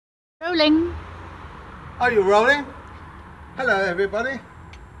Rolling. Are you rolling? Hello everybody.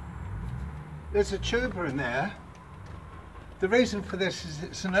 There's a tuber in there. The reason for this is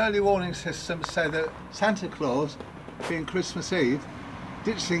it's an early warning system so that Santa Claus, being Christmas Eve,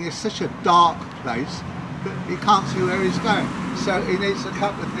 Ditchling is such a dark place that he can't see where he's going. So he needs a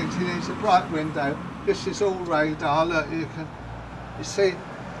couple of things. He needs a bright window. This is all radar. Look, you see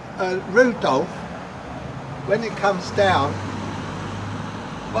Rudolph, when it comes down,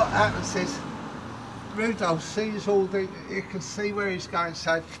 what happens is Rudolph sees all the, you can see where he's going,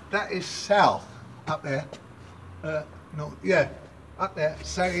 so that is south up there. No, yeah, up there.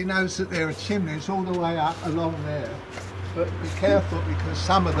 So he knows that there are chimneys all the way up along there. But be careful because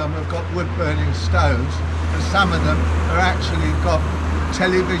some of them have got wood burning stoves and some of them are actually got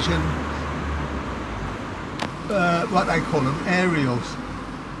television, what they call them, aerials.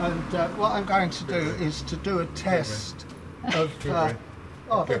 And what I'm going to do is to do a test of, oh,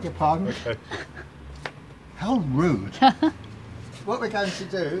 I beg your pardon. Okay. How rude. What we're going to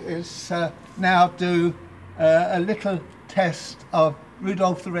do is now do a little test of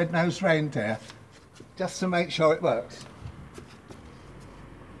Rudolph the Red-Nosed Reindeer, just to make sure it works.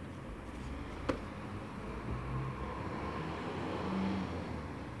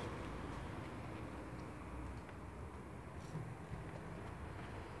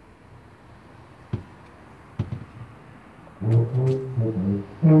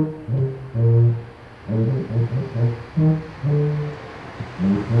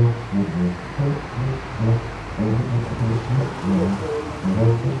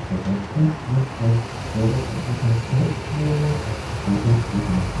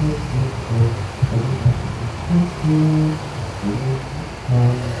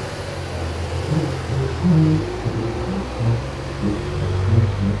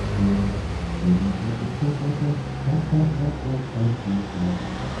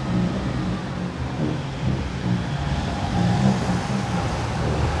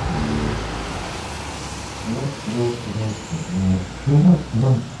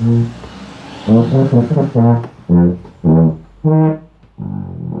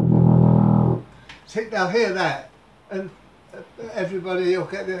 See, they'll hear that, and everybody will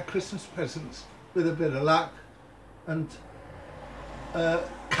get their Christmas presents with a bit of luck, and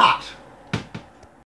cut.